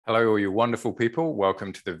Hello, all you wonderful people.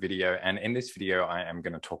 Welcome to the video. And in this video, I am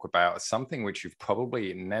going to talk about something which you've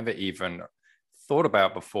probably never even thought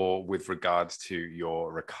about before with regards to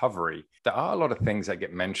your recovery. There are a lot of things that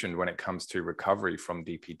get mentioned when it comes to recovery from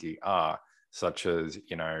DPDR, such as,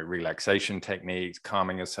 relaxation techniques,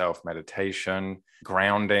 calming yourself, meditation,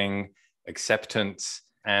 grounding, acceptance.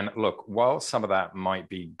 And look, while some of that might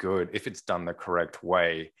be good if it's done the correct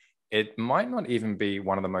way, it might not even be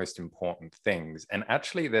one of the most important things. And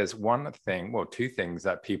actually, there's one thing, well, two things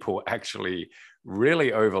that people actually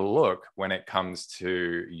really overlook when it comes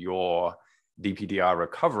to your DPDR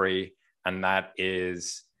recovery, and that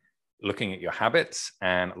is looking at your habits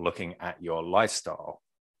and looking at your lifestyle.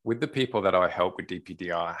 With the people that I help with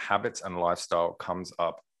DPDR, habits and lifestyle comes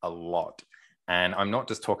up a lot. And I'm not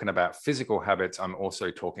just talking about physical habits, I'm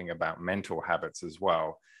also talking about mental habits as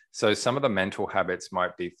well. So some of the mental habits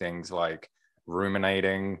might be things like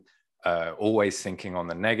ruminating, always thinking on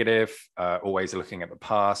the negative, always looking at the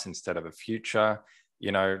past instead of the future,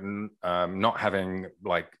 not having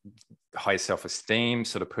like high self-esteem,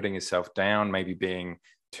 sort of putting yourself down, maybe being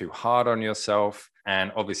too hard on yourself.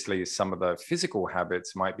 And obviously some of the physical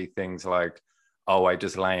habits might be things like, oh, I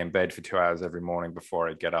just lay in bed for 2 hours every morning before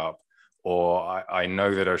I get up, or I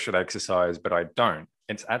know that I should exercise, but I don't.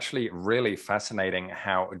 It's actually really fascinating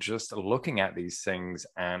how just looking at these things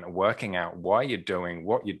and working out why you're doing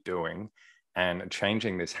what you're doing and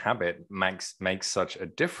changing this habit makes such a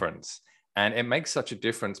difference. And it makes such a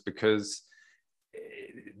difference because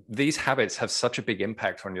these habits have such a big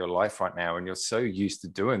impact on your life right now, and you're so used to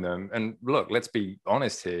doing them. And look, let's be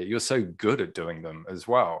honest here, you're so good at doing them as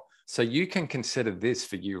well. So you can consider this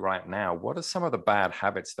for you right now. What are some of the bad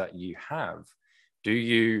habits that you have? Do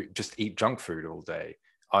you just eat junk food all day?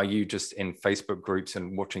 Are you just in Facebook groups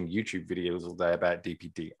and watching YouTube videos all day about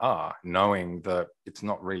DPDR, knowing that it's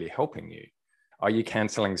not really helping you? Are you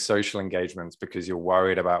canceling social engagements because you're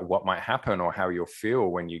worried about what might happen or how you'll feel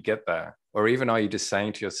when you get there? Or even are you just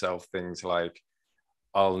saying to yourself things like,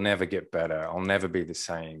 I'll never get better, I'll never be the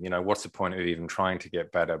same. What's the point of even trying to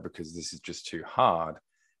get better because this is just too hard?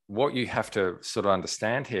 What you have to sort of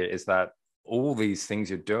understand here is that all these things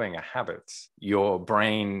you're doing are habits. Your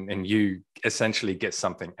brain and you essentially get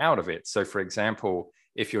something out of it. So for example,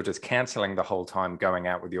 if you're just canceling the whole time, going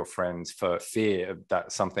out with your friends for fear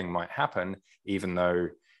that something might happen, even though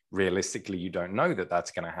realistically you don't know that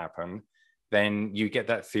that's going to happen, then you get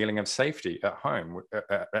that feeling of safety at home,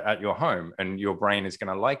 at your home, and your brain is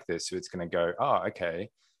going to like this. So it's going to go, oh, okay,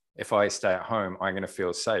 if I stay at home, I'm going to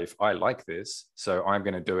feel safe. I like this, so I'm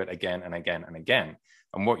going to do it again and again and again.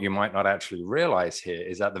 And what you might not actually realize here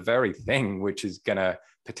is that the very thing which is going to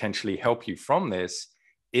potentially help you from this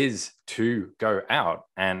is to go out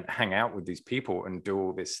and hang out with these people and do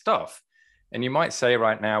all this stuff. And you might say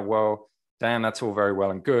right now, well, Dan, that's all very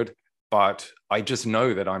well and good, but I just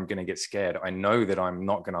know that I'm going to get scared. I know that I'm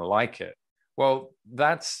not going to like it. Well,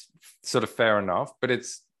 that's sort of fair enough, but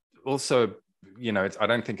it's also, I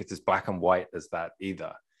don't think it's as black and white as that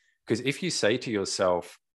either. Because if you say to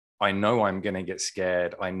yourself, I know I'm going to get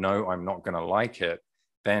scared, I know I'm not going to like it,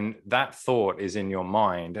 then that thought is in your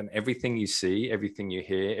mind, and everything you see, everything you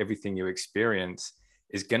hear, everything you experience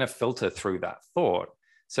is going to filter through that thought.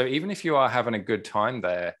 So even if you are having a good time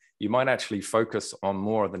there, you might actually focus on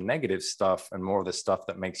more of the negative stuff and more of the stuff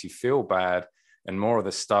that makes you feel bad and more of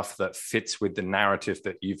the stuff that fits with the narrative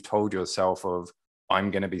that you've told yourself of,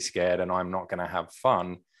 I'm going to be scared and I'm not going to have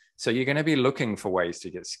fun. So you're going to be looking for ways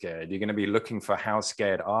to get scared. You're going to be looking for how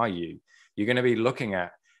scared are you? You're going to be looking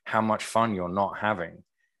at how much fun you're not having.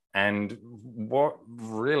 And what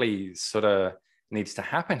really sort of needs to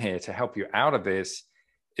happen here to help you out of this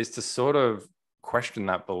is to sort of question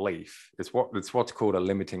that belief. It's what's called a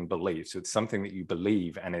limiting belief. So it's something that you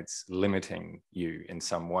believe and it's limiting you in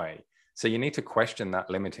some way. So you need to question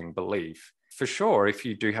that limiting belief. For sure, if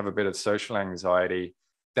you do have a bit of social anxiety,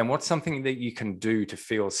 then what's something that you can do to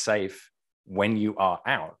feel safe when you are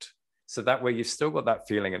out? So that way you've still got that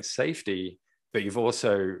feeling of safety, but you've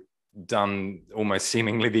also done almost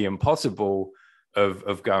seemingly the impossible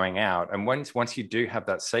of going out. And once you do have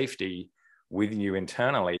that safety with you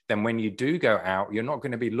internally, then when you do go out, you're not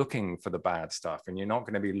going to be looking for the bad stuff and you're not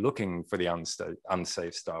going to be looking for the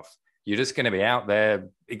unsafe stuff. You're just going to be out there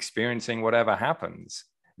experiencing whatever happens.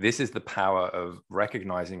 This is the power of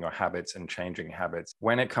recognizing your habits and changing habits.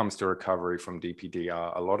 When it comes to recovery from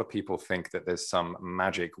DPDR, a lot of people think that there's some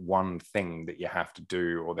magic one thing that you have to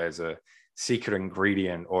do, or there's a secret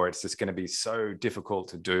ingredient, or it's just going to be so difficult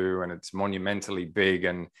to do and it's monumentally big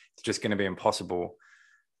and it's just going to be impossible.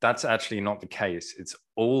 That's actually not the case. It's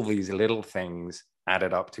all these little things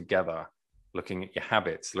added up together looking at your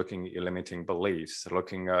habits, looking at your limiting beliefs,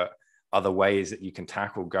 looking at other ways that you can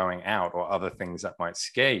tackle going out or other things that might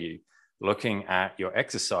scare you, looking at your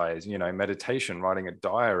exercise, meditation, writing a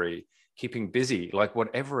diary, keeping busy, like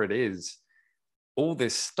whatever it is, all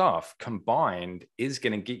this stuff combined is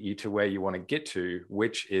going to get you to where you want to get to,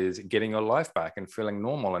 which is getting your life back and feeling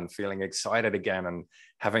normal and feeling excited again and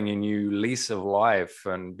having a new lease of life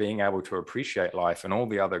and being able to appreciate life and all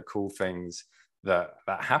the other cool things that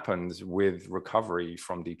happens with recovery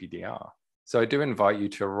from DPDR. So I do invite you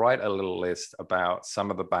to write a little list about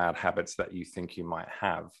some of the bad habits that you think you might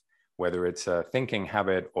have, whether it's a thinking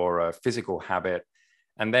habit or a physical habit,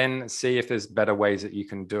 and then see if there's better ways that you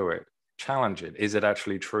can do it. Challenge it. Is it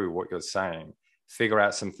actually true what you're saying? Figure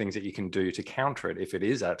out some things that you can do to counter it if it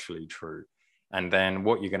is actually true. And then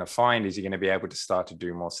what you're going to find is you're going to be able to start to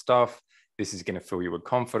do more stuff. This is going to fill you with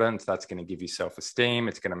confidence. That's going to give you self-esteem.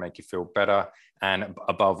 It's going to make you feel better. And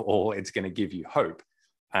above all, it's going to give you hope.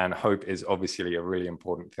 And hope is obviously a really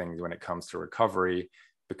important thing when it comes to recovery,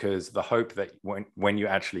 because the hope that when you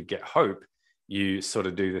actually get hope, you sort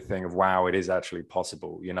of do the thing of, wow, it is actually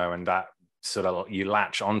possible, and that sort of you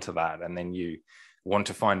latch onto that, and then you want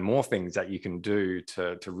to find more things that you can do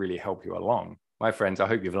to really help you along. My friends, I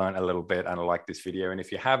hope you've learned a little bit and liked this video. And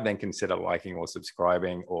if you have, then consider liking or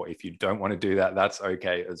subscribing. Or if you don't want to do that, that's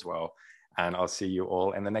okay as well. And I'll see you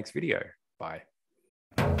all in the next video. Bye.